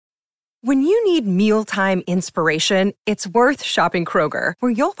When you need mealtime inspiration, it's worth shopping Kroger,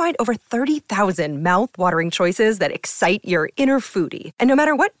 where you'll find over 30,000 mouth-watering choices that excite your inner foodie. And no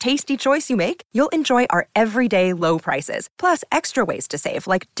matter what tasty choice you make, you'll enjoy our everyday low prices, plus extra ways to save,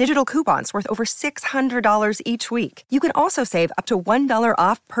 like digital coupons worth over $600 each week. You can also save up to $1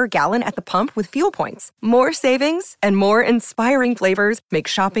 off per gallon at the pump with fuel points. More savings and more inspiring flavors make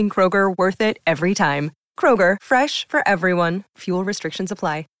shopping Kroger worth it every time. Kroger, fresh for everyone. Fuel restrictions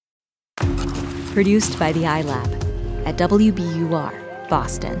apply. Produced by the iLab at WBUR,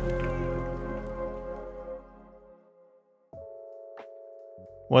 Boston.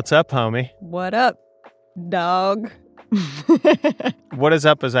 What's up, homie? What up, dog? What is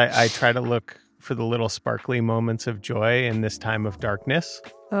up as I try to look for the little sparkly moments of joy in this time of darkness?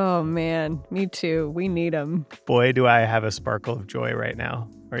 Oh, man. Me too. We need them. Boy, do I have a sparkle of joy right now.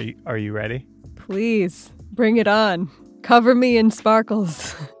 Are you ready? Please, bring it on. Cover me in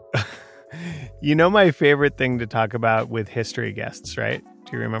sparkles. You know my favorite thing to talk about with history guests, right?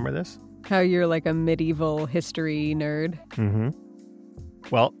 Do you remember this? How you're like a medieval history nerd. Mm-hmm.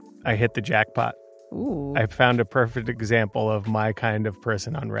 Well, I hit the jackpot. Ooh. I found a perfect example of my kind of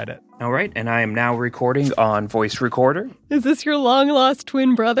person on Reddit. All right, and I am now recording on voice recorder. Is this your long-lost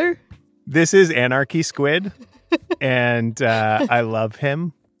twin brother? This is Anarchy Squid, and I love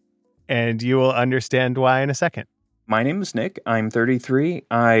him, and you will understand why in a second. My name is Nick. I'm 33.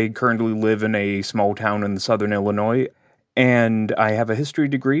 I currently live in a small town in southern Illinois, and I have a history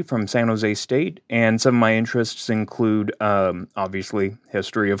degree from San Jose State, and some of my interests include, obviously,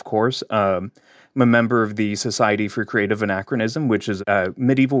 history, of course. I'm a member of the Society for Creative Anachronism, which is a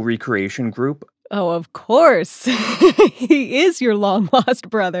medieval recreation group. Oh, of course. He is your long-lost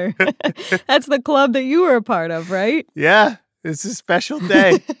brother. That's the club that you were a part of, right? Yeah, it's a special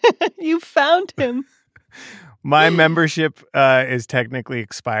day. You found him. My membership is technically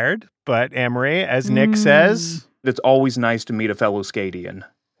expired, but Amory, as Nick says... It's always nice to meet a fellow Scadian.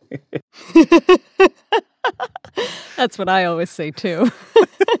 That's what I always say, too.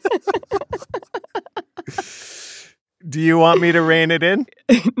 Do you want me to rein it in?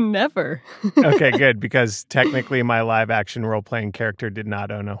 Never. Okay, good, because technically my live-action role-playing character did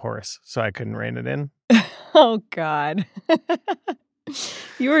not own a horse, so I couldn't rein it in. Oh, God.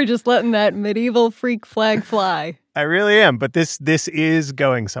 You were just letting that medieval freak flag fly. I really am, but this is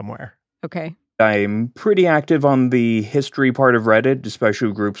going somewhere. Okay. I'm pretty active on the history part of Reddit,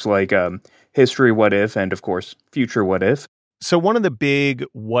 especially groups like History What If and, of course, Future What If. So one of the big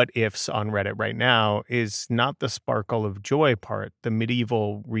what ifs on Reddit right now is not the sparkle of joy part, the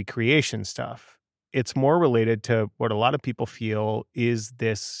medieval recreation stuff. It's more related to what a lot of people feel is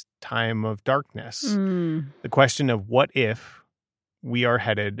this time of darkness. The question of what if we are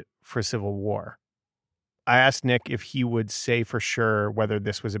headed for civil war. I asked Nick if he would say for sure whether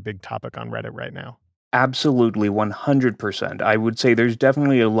this was a big topic on Reddit right now. Absolutely, 100%. I would say there's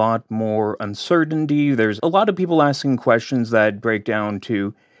definitely a lot more uncertainty. There's a lot of people asking questions that break down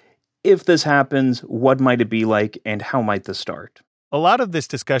to, if this happens, what might it be like, and how might this start? A lot of this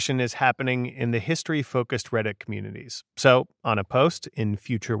discussion is happening in the history-focused Reddit communities. So, on a post in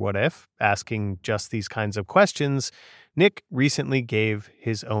Future What If, asking just these kinds of questions, Nick recently gave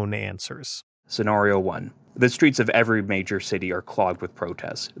his own answers. Scenario 1. The streets of every major city are clogged with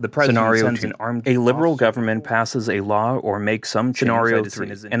protests. The president sends an armed... A liberal government passes a law or makes some change. Scenario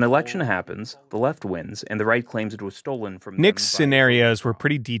 3. An election happens, the left wins, and the right claims it was stolen from them. Nick's scenarios were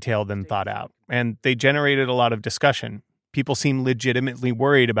pretty detailed and thought out, and they generated a lot of discussion. People seem legitimately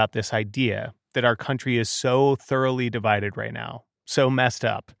worried about this idea that our country is so thoroughly divided right now, so messed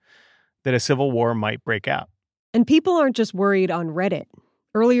up, that a civil war might break out. And people aren't just worried on Reddit.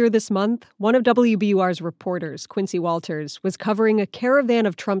 Earlier this month, one of WBUR's reporters, Quincy Walters, was covering a caravan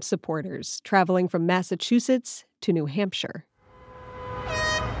of Trump supporters traveling from Massachusetts to New Hampshire.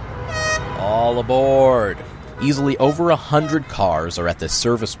 All aboard! Easily over 100 cars are at the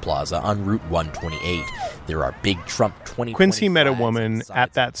Service Plaza on Route 128. There are big Trump 2020 Quincy met a woman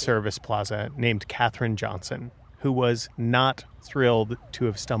at that Service Plaza named Katherine Johnson, who was not thrilled to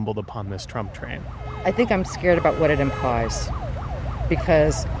have stumbled upon this Trump train. I think I'm scared about what it implies,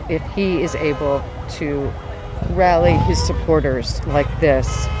 because if he is able to rally his supporters like this,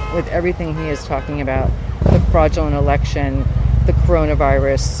 with everything he is talking about, the fraudulent election, the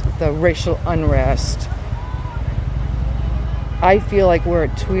coronavirus, the racial unrest, I feel like we're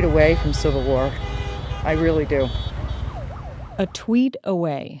a tweet away from civil war. I really do. A tweet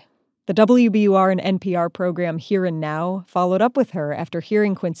away. The WBUR and NPR program Here and Now followed up with her after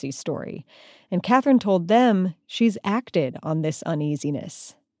hearing Quincy's story. And Katherine told them she's acted on this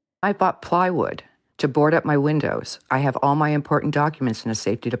uneasiness. I bought plywood to board up my windows. I have all my important documents in a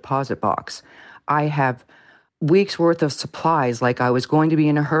safety deposit box. I have weeks worth of supplies like I was going to be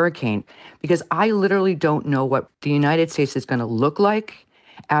in a hurricane, because I literally don't know what the United States is going to look like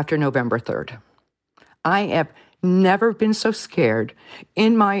after November 3rd. I have never been so scared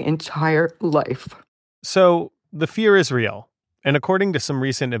in my entire life. So the fear is real. And according to some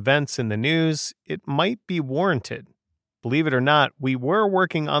recent events in the news, it might be warranted. Believe it or not, we were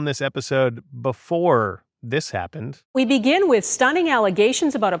working on this episode before this happened. We begin with stunning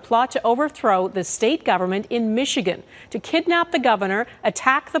allegations about a plot to overthrow the state government in Michigan, to kidnap the governor,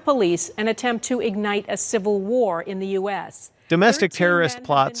 attack the police, and attempt to ignite a civil war in the U.S. Domestic terrorist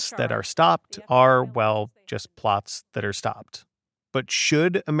plots that are stopped are, well, just plots that are stopped. But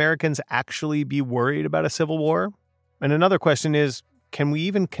should Americans actually be worried about a civil war? And another question is, can we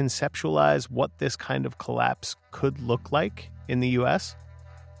even conceptualize what this kind of collapse could look like in the U.S.?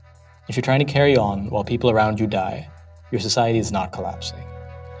 If you're trying to carry on while people around you die, your society is not collapsing.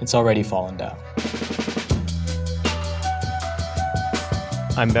 It's already fallen down.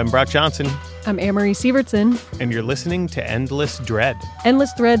 I'm Ben Brock Johnson. I'm Amory Sievertson. And you're listening to Endless Dread.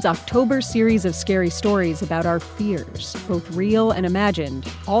 Endless Thread's October series of scary stories about our fears, both real and imagined,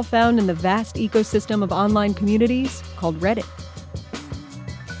 all found in the vast ecosystem of online communities called Reddit.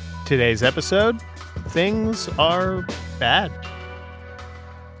 Today's episode, things are bad.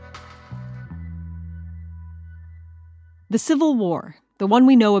 The Civil War, the one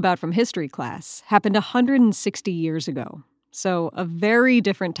we know about from history class, happened 160 years ago. So a very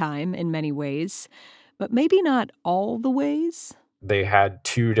different time in many ways, but maybe not all the ways. They had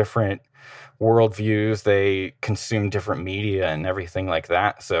two different worldviews. They consumed different media and everything like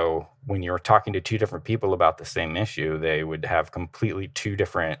that. So when you were talking to two different people about the same issue, they would have completely two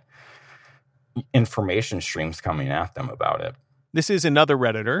different information streams coming at them about it. This is another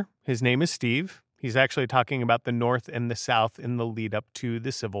Redditor. His name is Steve. He's actually talking about the North and the South in the lead up to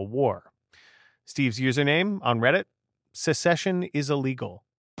the Civil War. Steve's username on Reddit, Secession is Illegal.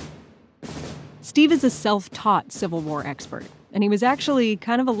 Steve is a self-taught Civil War expert, and he was actually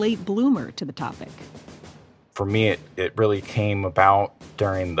kind of a late bloomer to the topic. For me, it really came about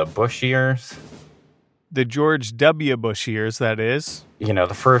during the Bush years. The George W. Bush years, that is. You know,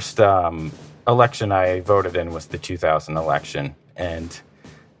 the first election I voted in was the 2000 election, and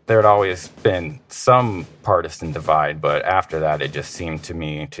there had always been some partisan divide, but after that, it just seemed to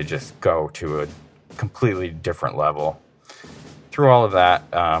me to just go to a completely different level. Through all of that,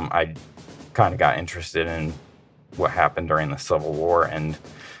 I kind of got interested in what happened during the Civil War, and,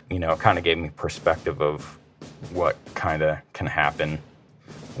 you know, kind of gave me perspective of what kind of can happen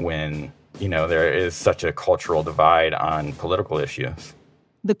when, you know, there is such a cultural divide on political issues.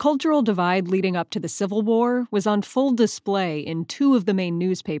 The cultural divide leading up to the Civil War was on full display in two of the main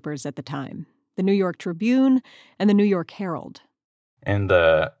newspapers at the time, the New York Tribune and the New York Herald. In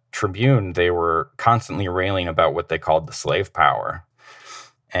the Tribune, they were constantly railing about what they called the slave power.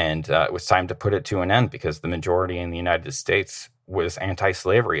 And it was time to put it to an end because the majority in the United States was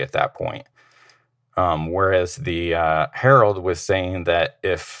anti-slavery at that point. Whereas the Herald was saying that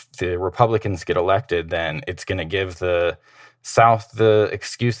if the Republicans get elected, then it's going to give the South the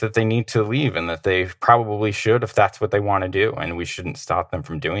excuse that they need to leave and that they probably should if that's what they want to do, and we shouldn't stop them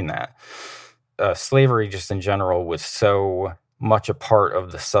from doing that. Slavery just in general was so much a part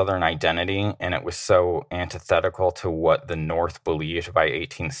of the Southern identity, and it was so antithetical to what the North believed by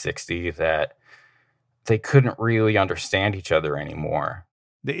 1860 that they couldn't really understand each other anymore.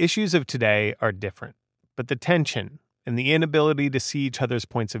 The issues of today are different, but the tension and the inability to see each other's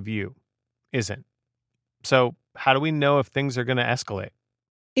points of view isn't. So how do we know if things are going to escalate?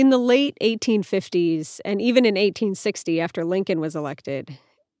 In the late 1850s, and even in 1860 after Lincoln was elected,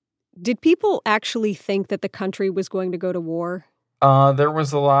 did people actually think that the country was going to go to war? There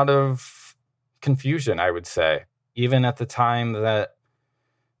was a lot of confusion, I would say. Even at the time that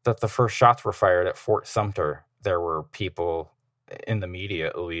the first shots were fired at Fort Sumter, there were people in the media,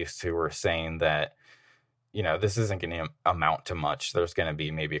 at least, who were saying that, you know, this isn't going to amount to much. There's going to be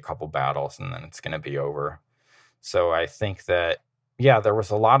maybe a couple battles and then it's going to be over. So I think that, yeah, there was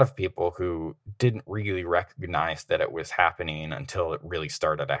a lot of people who didn't really recognize that it was happening until it really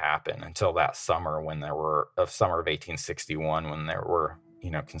started to happen, until that summer of 1861, when there were, you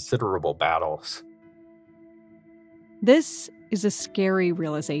know, considerable battles. This is a scary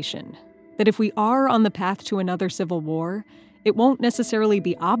realization, that if we are on the path to another civil war, it won't necessarily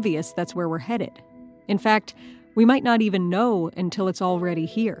be obvious that's where we're headed. In fact, we might not even know until it's already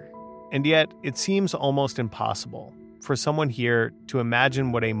here. And yet, it seems almost impossible for someone here to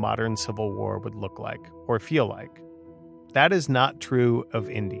imagine what a modern civil war would look like or feel like. That is not true of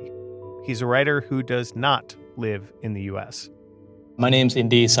Indy. He's a writer who does not live in the U.S. My name's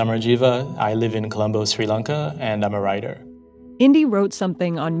Indy Samarjiva. I live in Colombo, Sri Lanka, and I'm a writer. Indy wrote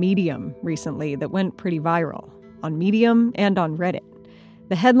something on Medium recently that went pretty viral, on Medium and on Reddit.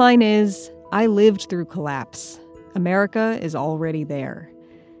 The headline is, "I lived through collapse. America is already there."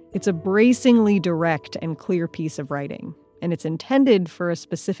 It's a bracingly direct and clear piece of writing, and it's intended for a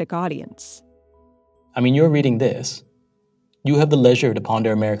specific audience. I mean, you're reading this. You have the leisure to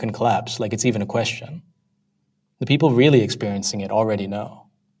ponder American collapse like it's even a question. The people really experiencing it already know.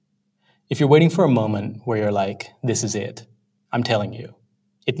 If you're waiting for a moment where you're like, this is it, I'm telling you,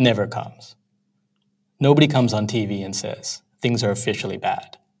 it never comes. Nobody comes on TV and says, things are officially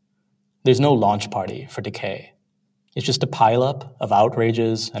bad. There's no launch party for decay. It's just a pileup of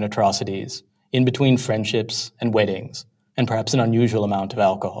outrages and atrocities in between friendships and weddings, and perhaps an unusual amount of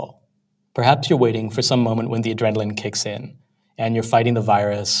alcohol. Perhaps you're waiting for some moment when the adrenaline kicks in, and you're fighting the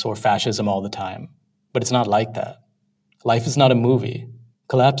virus or fascism all the time. But it's not like that. Life is not a movie.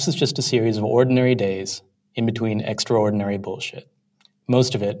 Collapse is just a series of ordinary days in between extraordinary bullshit.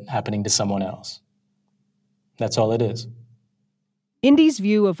 Most of it happening to someone else. That's all it is. Indy's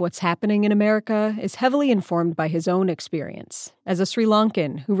view of what's happening in America is heavily informed by his own experience as a Sri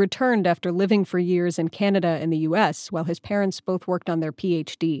Lankan who returned after living for years in Canada and the U.S. while his parents both worked on their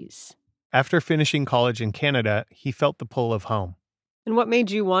PhDs. After finishing college in Canada, he felt the pull of home. And what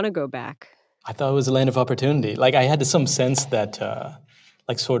made you want to go back? I thought it was a land of opportunity. I had some sense that,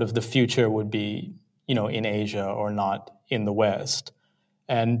 sort of the future would be, in Asia or not in the West.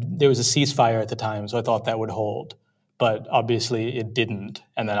 And there was a ceasefire at the time, so I thought that would hold. But obviously it didn't.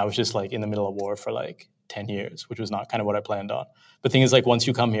 And then I was just in the middle of war for 10 years, which was not kind of what I planned on. But the thing is, once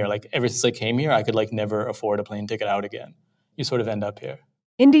you come here, ever since I came here, I could never afford a plane ticket out again. You sort of end up here.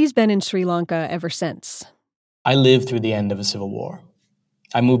 Indy's been in Sri Lanka ever since. I lived through the end of a civil war.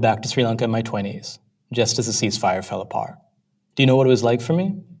 I moved back to Sri Lanka in my 20s, just as the ceasefire fell apart. Do you know what it was like for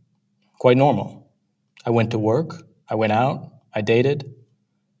me? Quite normal. I went to work, I went out, I dated.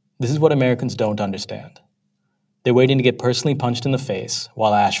 This is what Americans don't understand. They're waiting to get personally punched in the face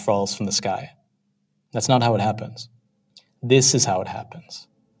while ash falls from the sky. That's not how it happens. This is how it happens.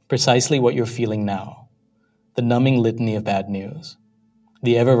 Precisely what you're feeling now. The numbing litany of bad news.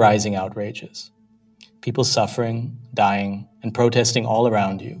 The ever-rising outrages. People suffering, dying, and protesting all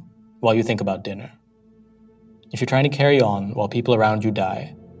around you while you think about dinner. If you're trying to carry on while people around you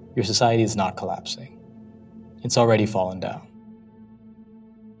die, your society is not collapsing. It's already fallen down.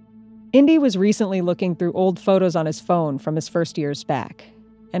 Indy was recently looking through old photos on his phone from his first years back.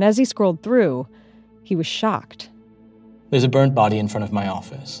 And as he scrolled through, he was shocked. There's a burnt body in front of my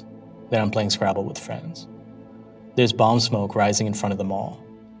office. Then I'm playing Scrabble with friends. There's bomb smoke rising in front of the mall.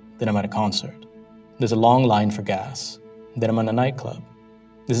 Then I'm at a concert. There's a long line for gas. Then I'm in a nightclub.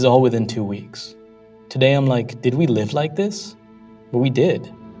 This is all within 2 weeks. Today I'm like, did we live like this? But we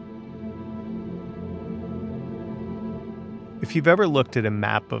did. If you've ever looked at a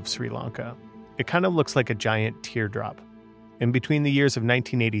map of Sri Lanka, it kind of looks like a giant teardrop. And between the years of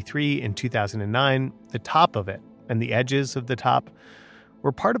 1983 and 2009, the top of it and the edges of the top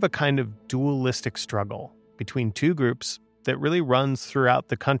were part of a kind of dualistic struggle between two groups that really runs throughout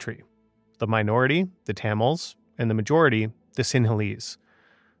the country. The minority, the Tamils, and the majority, the Sinhalese,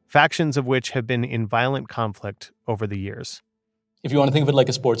 factions of which have been in violent conflict over the years. If you want to think of it like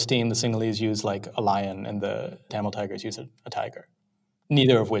a sports team, the Sinhalese use a lion and the Tamil Tigers use a tiger,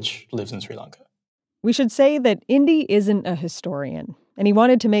 neither of which lives in Sri Lanka. We should say that Indy isn't a historian, and he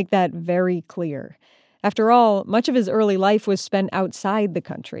wanted to make that very clear. After all, much of his early life was spent outside the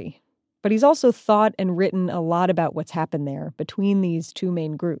country. But he's also thought and written a lot about what's happened there between these two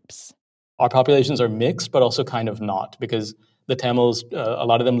main groups. Our populations are mixed, but also kind of not, because the Tamils, a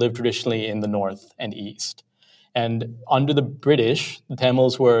lot of them lived traditionally in the north and east. And under the British, the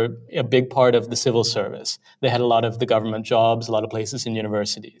Tamils were a big part of the civil service. They had a lot of the government jobs, a lot of places in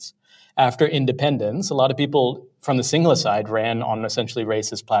universities. After independence, a lot of people from the Sinhala side ran on essentially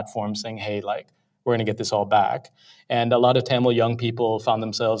racist platforms saying, hey, we're going to get this all back. And a lot of Tamil young people found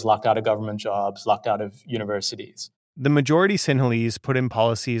themselves locked out of government jobs, locked out of universities. The majority Sinhalese put in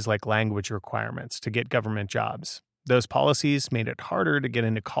policies like language requirements to get government jobs. Those policies made it harder to get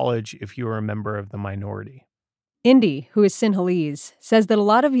into college if you were a member of the minority. Indy, who is Sinhalese, says that a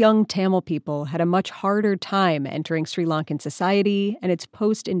lot of young Tamil people had a much harder time entering Sri Lankan society and its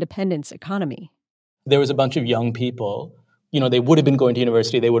post-independence economy. There was a bunch of young people, they would have been going to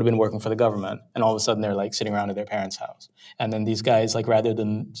university, they would have been working for the government, and all of a sudden they're sitting around at their parents' house. And then these guys, rather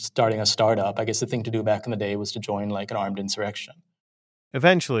than starting a startup, I guess the thing to do back in the day was to join an armed insurrection.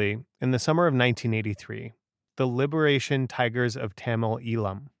 Eventually, in the summer of 1983, the Liberation Tigers of Tamil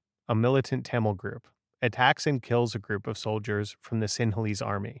Eelam, a militant Tamil group, attacks and kills a group of soldiers from the Sinhalese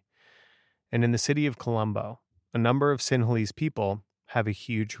army. And in the city of Colombo, a number of Sinhalese people have a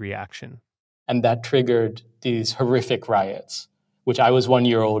huge reaction. And that triggered these horrific riots, which I was 1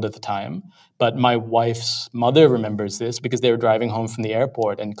 year old at the time. But my wife's mother remembers this because they were driving home from the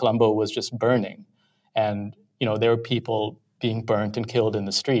airport and Colombo was just burning. And, there were people being burnt and killed in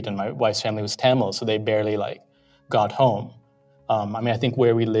the street. And my wife's family was Tamil, so they barely got home. I think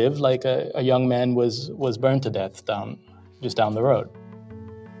where we live, a young man was burned to death just down the road.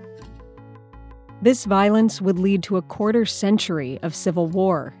 This violence would lead to a quarter century of civil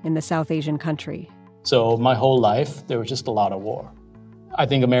war in the South Asian country. So my whole life, there was just a lot of war. I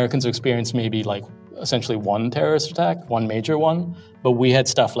think Americans experienced maybe essentially one terrorist attack, one major one, but we had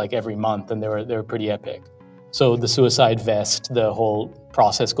stuff every month and they were pretty epic. So the suicide vest, the whole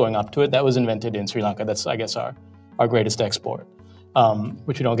process going up to it, that was invented in Sri Lanka. That's, I guess, our greatest export,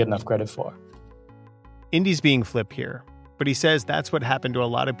 which we don't get enough credit for. Indy's being flip here, but he says that's what happened to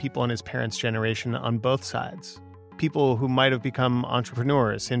a lot of people in his parents' generation on both sides. People who might have become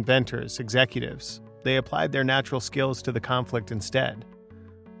entrepreneurs, inventors, executives. They applied their natural skills to the conflict instead.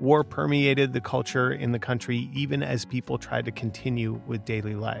 War permeated the culture in the country even as people tried to continue with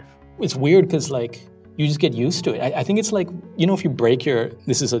daily life. It's weird because, you just get used to it. I think it's if you break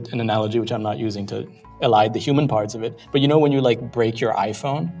this is an analogy which I'm not using to elide the human parts of it, but when you break your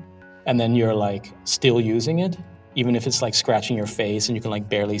iPhone and then you're still using it, even if it's scratching your face and you can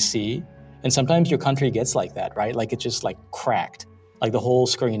barely see. And sometimes your country gets like that, right? It's just cracked. The whole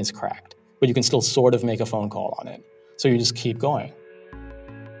screen is cracked, but you can still sort of make a phone call on it. So you just keep going.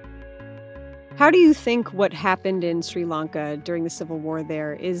 How do you think what happened in Sri Lanka during the civil war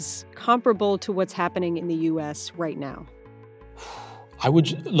there is comparable to what's happening in the U.S. right now? I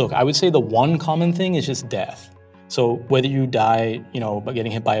would say the one common thing is just death. So whether you die, by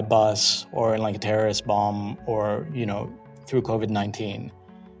getting hit by a bus or in a terrorist bomb or, through COVID-19,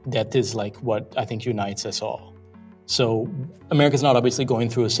 death is what I think unites us all. So America's not obviously going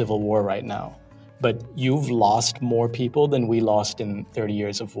through a civil war right now, but you've lost more people than we lost in 30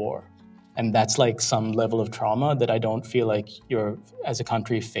 years of war. And that's some level of trauma that I don't feel you're, as a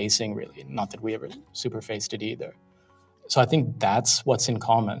country, facing really. Not that we ever super faced it either. So I think that's what's in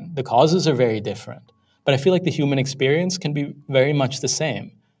common. The causes are very different. But I feel the human experience can be very much the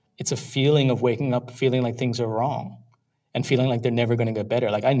same. It's a feeling of waking up feeling things are wrong and feeling they're never going to get better.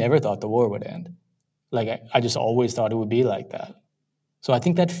 I never thought the war would end. I just always thought it would be like that. So I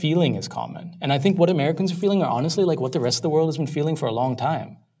think that feeling is common. And I think what Americans are feeling are honestly what the rest of the world has been feeling for a long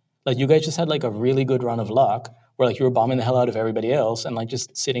time. You guys just had a really good run of luck where you were bombing the hell out of everybody else and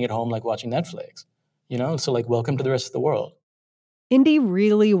just sitting at home watching Netflix. So welcome to the rest of the world. Indy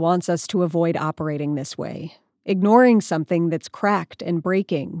really wants us to avoid operating this way, ignoring something that's cracked and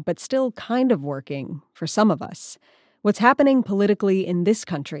breaking, but still kind of working for some of us. What's happening politically in this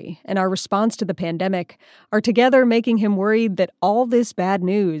country and our response to the pandemic are together making him worried that all this bad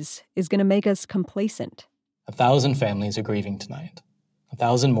news is going to make us complacent. 1,000 families are grieving tonight.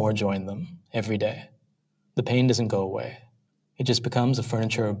 1,000 more join them every day. The pain doesn't go away. It just becomes a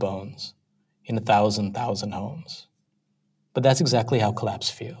furniture of bones in 1,000 homes. But that's exactly how collapse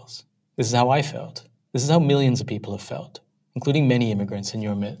feels. This is how I felt. This is how millions of people have felt, including many immigrants in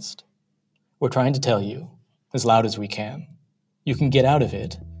your midst. We're trying to tell you, as loud as we can, you can get out of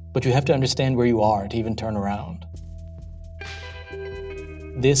it, but you have to understand where you are to even turn around.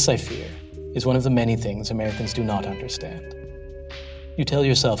 This, I fear, is one of the many things Americans do not understand. You tell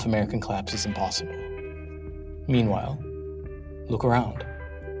yourself American collapse is impossible. Meanwhile, look around.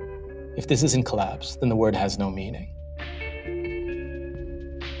 If this isn't collapse, then the word has no meaning.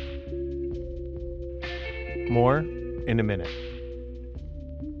 More in a minute.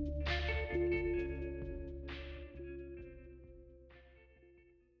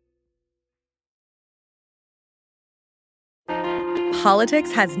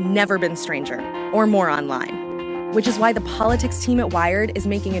 Politics has never been stranger or more online, which is why the politics team at Wired is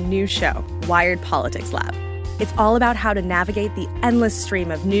making a new show, Wired Politics Lab. It's all about how to navigate the endless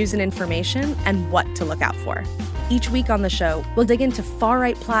stream of news and information and what to look out for. Each week on the show, we'll dig into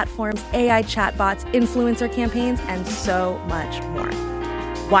far-right platforms, AI chatbots, influencer campaigns, and so much more.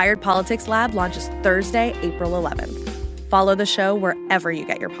 Wired Politics Lab launches Thursday, April 11th. Follow the show wherever you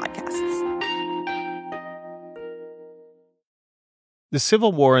get your podcasts. The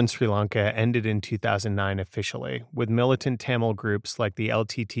civil war in Sri Lanka ended in 2009 officially, with militant Tamil groups like the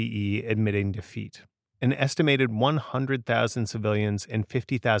LTTE admitting defeat. An estimated 100,000 civilians and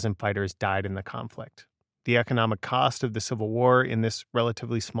 50,000 fighters died in the conflict. The economic cost of the civil war in this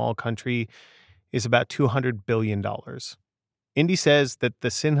relatively small country is about $200 billion. Indy says that the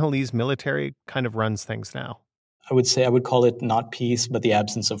Sinhalese military kind of runs things now. I would say I would call it not peace, but the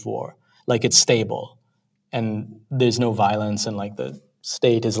absence of war. Like, it's stable and there's no violence, and like the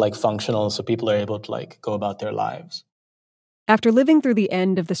state is like functional, so people are able to like go about their lives. After living through the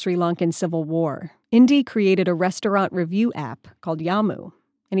end of the Sri Lankan Civil War, Indy created a restaurant review app called Yamu,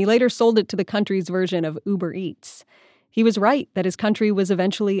 and he later sold it to the country's version of Uber Eats. He was right that his country was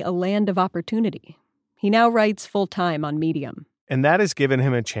eventually a land of opportunity. He now writes full-time on Medium. And that has given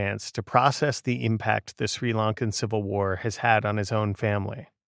him a chance to process the impact the Sri Lankan Civil War has had on his own family.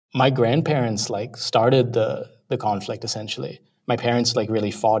 My grandparents like started the conflict, essentially. My parents like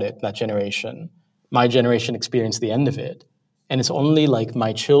really fought it, that generation. My generation experienced the end of it. And it's only like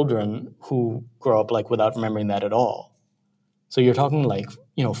my children who grow up like without remembering that at all. So you're talking like,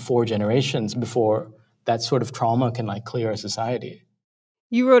 4 generations before that sort of trauma can like clear a society.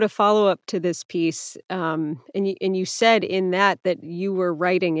 You wrote a follow-up to this piece, and you said in that you were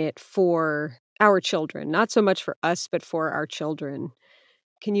writing it for our children, not so much for us, but for our children.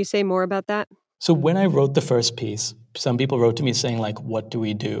 Can you say more about that? So when I wrote the first piece, some people wrote to me saying, like, what do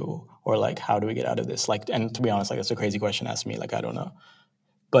we do? Or, like, how do we get out of this? Like, and to be honest, like, that's a crazy question to ask me. Like, I don't know.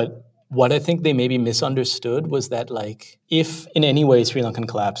 But what I think they maybe misunderstood was that, like, if in any way Sri Lankan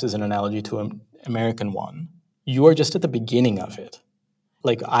collapse is an analogy to an American one, you are just at the beginning of it.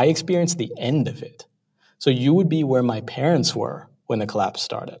 Like, I experienced the end of it. So you would be where my parents were when the collapse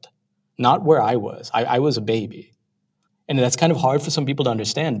started, not where I was. I was a baby. And that's kind of hard for some people to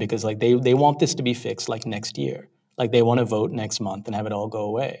understand because, like, they want this to be fixed, like, next year. Like, they want to vote next month and have it all go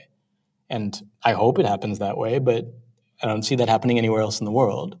away. And I hope it happens that way, but I don't see that happening anywhere else in the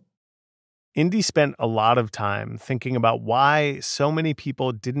world. Indy spent a lot of time thinking about why so many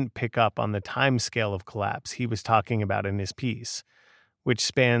people didn't pick up on the time scale of collapse he was talking about in his piece, which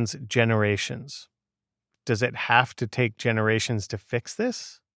spans generations. Does it have to take generations to fix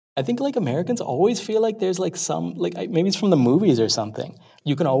this? I think, like, Americans always feel like there's, like, some, like, maybe it's from the movies or something.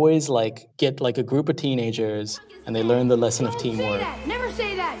 You can always, like, get, like, a group of teenagers and they learn the lesson of teamwork. Never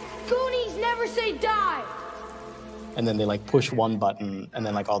say that. Goonies never say die. And then they, like, push one button and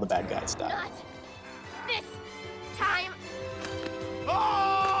then, like, all the bad guys die. Not this time.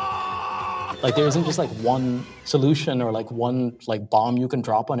 Like, there isn't just, like, one solution or, like, one, like, bomb you can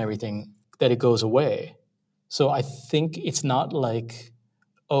drop on everything that it goes away. So I think it's not like,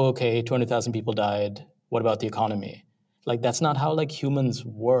 oh, okay, 200,000 people died. What about the economy? Like, that's not how, like, humans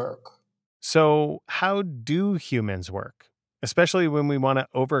work. So how do humans work, especially when we want to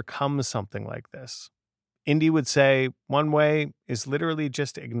overcome something like this? Indy would say one way is literally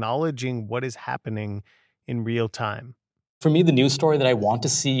just acknowledging what is happening in real time. For me, the news story that I want to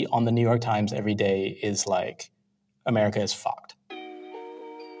see on the New York Times every day is like, America is fucked.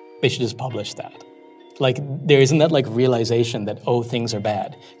 They should just publish that. Like, there isn't that, like, realization that, oh, things are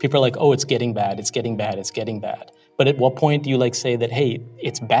bad. People are like, oh, it's getting bad, it's getting bad, it's getting bad. But at what point do you, like, say that, hey,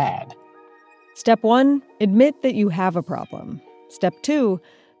 it's bad? Step 1, admit that you have a problem. Step 2,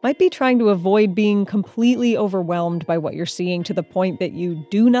 might be trying to avoid being completely overwhelmed by what you're seeing to the point that you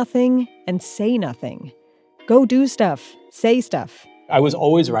do nothing and say nothing. Go do stuff. Say stuff. I was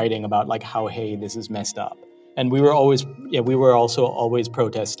always writing about, like, how, hey, this is messed up. And we were also always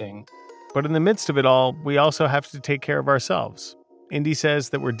protesting. But in the midst of it all, we also have to take care of ourselves. Indy says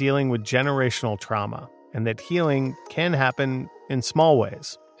that we're dealing with generational trauma and that healing can happen in small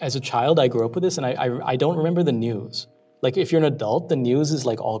ways. As a child, I grew up with this, and I don't remember the news. Like, if you're an adult, the news is,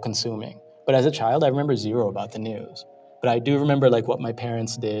 like, all-consuming. But as a child, I remember zero about the news. But I do remember, like, what my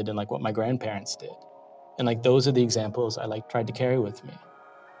parents did and, like, what my grandparents did. And, like, those are the examples I, like, tried to carry with me.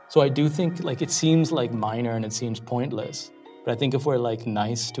 So I do think, like, it seems, like, minor and it seems pointless. But I think if we're, like,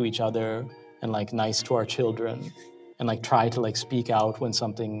 nice to each other and, like, nice to our children and, like, try to, like, speak out when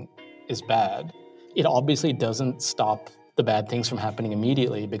something is bad, it obviously doesn't stop the bad things from happening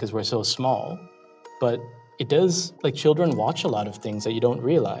immediately because we're so small. But it does, like, children watch a lot of things that you don't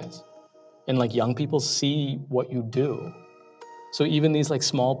realize. And, like, young people see what you do. So even these, like,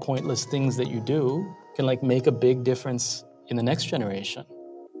 small, pointless things that you do can, like, make a big difference in the next generation.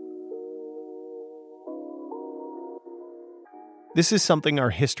 This is something our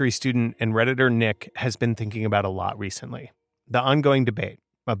history student and Redditor Nick has been thinking about a lot recently. The ongoing debate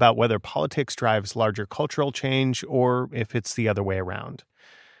about whether politics drives larger cultural change or if it's the other way around.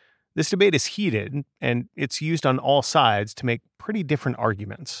 This debate is heated, and it's used on all sides to make pretty different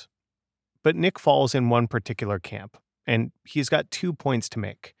arguments. But Nick falls in one particular camp, and he's got 2 points to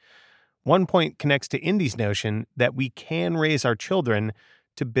make. One point connects to Indy's notion that we can raise our children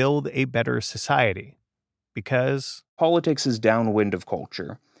to build a better society. Because politics is downwind of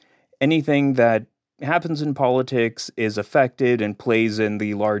culture. Anything that happens in politics is affected and plays in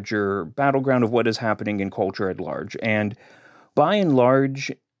the larger battleground of what is happening in culture at large. And by and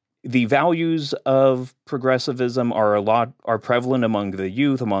large, the values of progressivism are prevalent among the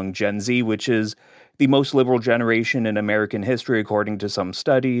youth, among Gen Z, which is the most liberal generation in American history, according to some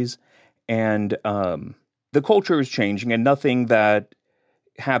studies. And the culture is changing, and nothing that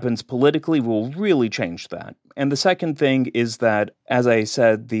happens politically will really change that. And the second thing is that, as I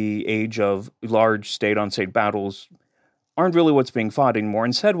said, the age of large state-on-state battles aren't really what's being fought anymore.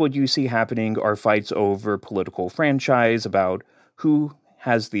 Instead, what you see happening are fights over political franchise, about who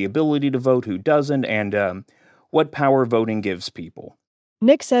has the ability to vote, who doesn't, and what power voting gives people.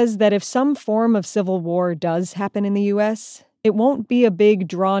 Nick says that if some form of civil war does happen in the U.S., it won't be a big,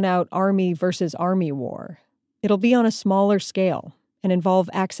 drawn-out army versus army war. It'll be on a smaller scale and involve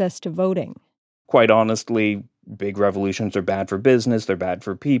access to voting. Quite honestly, big revolutions are bad for business, they're bad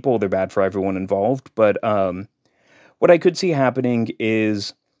for people, they're bad for everyone involved. But what I could see happening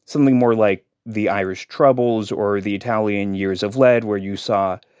is something more like the Irish Troubles or the Italian Years of Lead, where you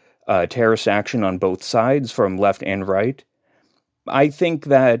saw terrorist action on both sides, from left and right. I think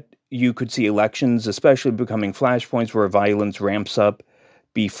that you could see elections, especially becoming flashpoints where violence ramps up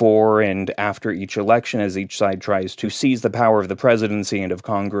before and after each election as each side tries to seize the power of the presidency and of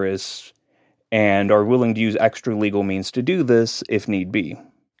Congress, and are willing to use extra legal means to do this if need be.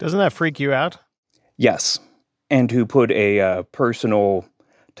 Doesn't that freak you out? Yes. And to put a personal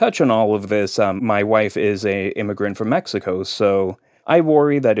touch on all of this, my wife is an immigrant from Mexico, so I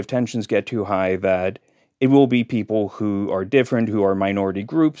worry that if tensions get too high, that it will be people who are different, who are minority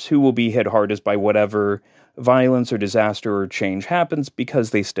groups, who will be hit hardest by whatever violence or disaster or change happens because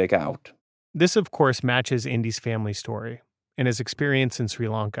they stick out. This, of course, matches Indy's family story and his experience in Sri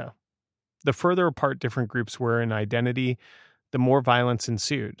Lanka. The further apart different groups were in identity, the more violence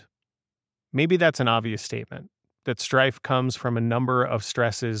ensued. Maybe that's an obvious statement, that strife comes from a number of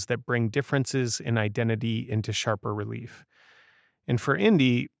stresses that bring differences in identity into sharper relief. And for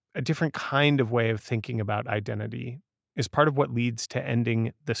Indy, a different kind of way of thinking about identity is part of what leads to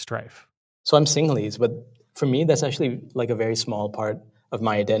ending the strife. So I'm Sinhalese, but for me, that's actually like a very small part of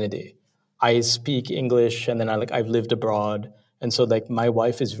my identity. I speak English, and then I've lived abroad. And so like my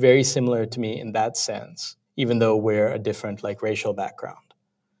wife is very similar to me in that sense, even though we're a different like racial background.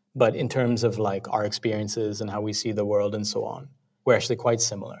 But in terms of like our experiences and how we see the world and so on, we're actually quite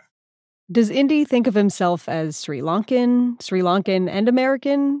similar. Does Indy think of himself as Sri Lankan and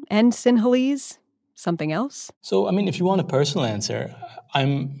American, and Sinhalese? Something else? So, I mean, if you want a personal answer,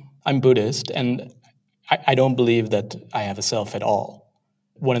 I'm Buddhist, and I don't believe that I have a self at all.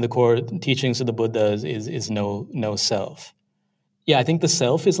 One of the core teachings of the Buddhas is no self. Yeah, I think the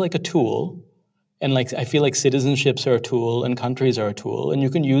self is like a tool, and like I feel like citizenships are a tool and countries are a tool, and you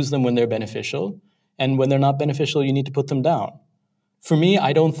can use them when they're beneficial, and when they're not beneficial, you need to put them down. For me,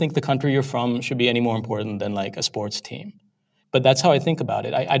 I don't think the country you're from should be any more important than like a sports team. But that's how I think about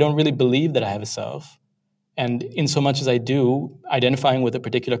it. I don't really believe that I have a self. And in so much as I do, identifying with a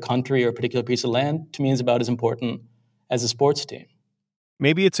particular country or a particular piece of land, to me, is about as important as a sports team.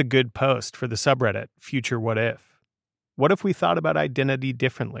 Maybe it's a good post for the subreddit, Future What If. What if we thought about identity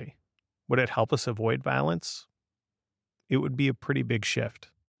differently? Would it help us avoid violence? It would be a pretty big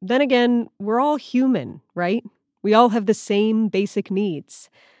shift. Then again, we're all human, right? We all have the same basic needs.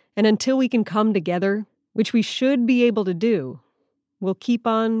 And until we can come together, which we should be able to do, we'll keep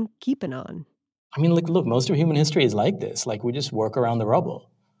on keeping on. I mean, look, most of human history is like this. Like, we just work around the rubble.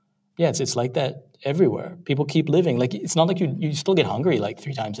 Yeah, it's like that everywhere. People keep living. Like, it's not like you still get hungry like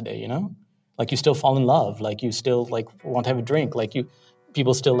 3 times a day, you know? Like, you still fall in love. Like, you still, like, want to have a drink. Like,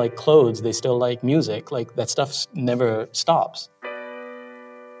 people still like clothes. They still like music. Like, that stuff never stops.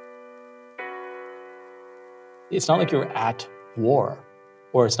 It's not like you're at war,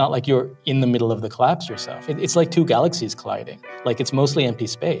 or it's not like you're in the middle of the collapse yourself. It's like 2 galaxies colliding. Like, it's mostly empty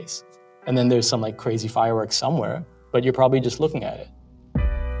space. And then there's some like crazy fireworks somewhere, but you're probably just looking at it.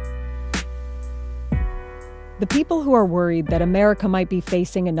 The people who are worried that America might be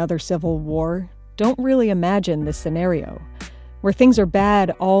facing another civil war don't really imagine this scenario, where things are bad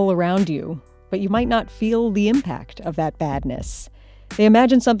all around you, but you might not feel the impact of that badness. They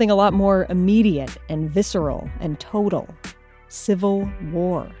imagine something a lot more immediate and visceral and total. Civil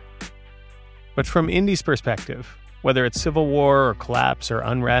war. But from Indy's perspective, whether it's civil war or collapse or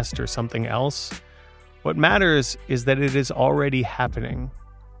unrest or something else, what matters is that it is already happening.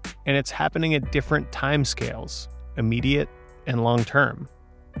 And it's happening at different timescales, immediate and long term.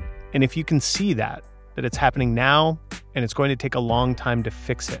 And if you can see that it's happening now and it's going to take a long time to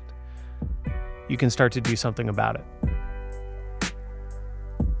fix it, you can start to do something about it.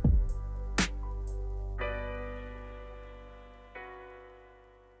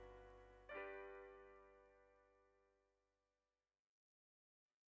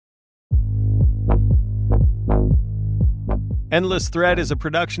 Endless Thread is a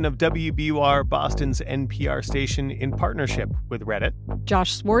production of WBUR, Boston's NPR station, in partnership with Reddit.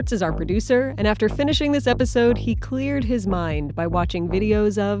 Josh Swartz is our producer, and after finishing this episode, he cleared his mind by watching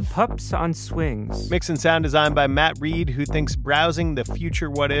videos of pups on swings. Mix and sound design by Matt Reed, who thinks browsing the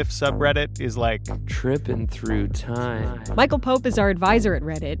Future What If subreddit is like tripping through time. Michael Pope is our advisor at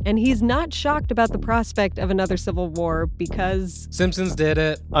Reddit, and he's not shocked about the prospect of another civil war because Simpsons did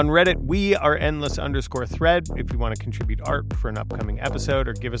it. On Reddit, we are endless_thread. If you want to contribute art for an upcoming episode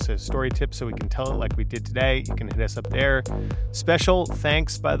or give us a story tip so we can tell it like we did today, you can hit us up there. Special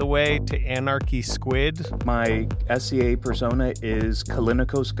thanks, by the way, to Anarchy Squid. My SCA persona is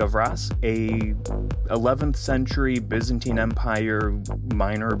Kalinikos Gavras, a 11th century Byzantine Empire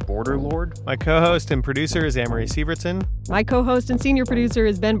minor border lord. My co-host and producer is Amory Sievertson. My co-host and senior producer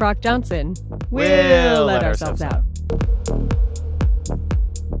is Ben Brock Johnson. We'll let ourselves out.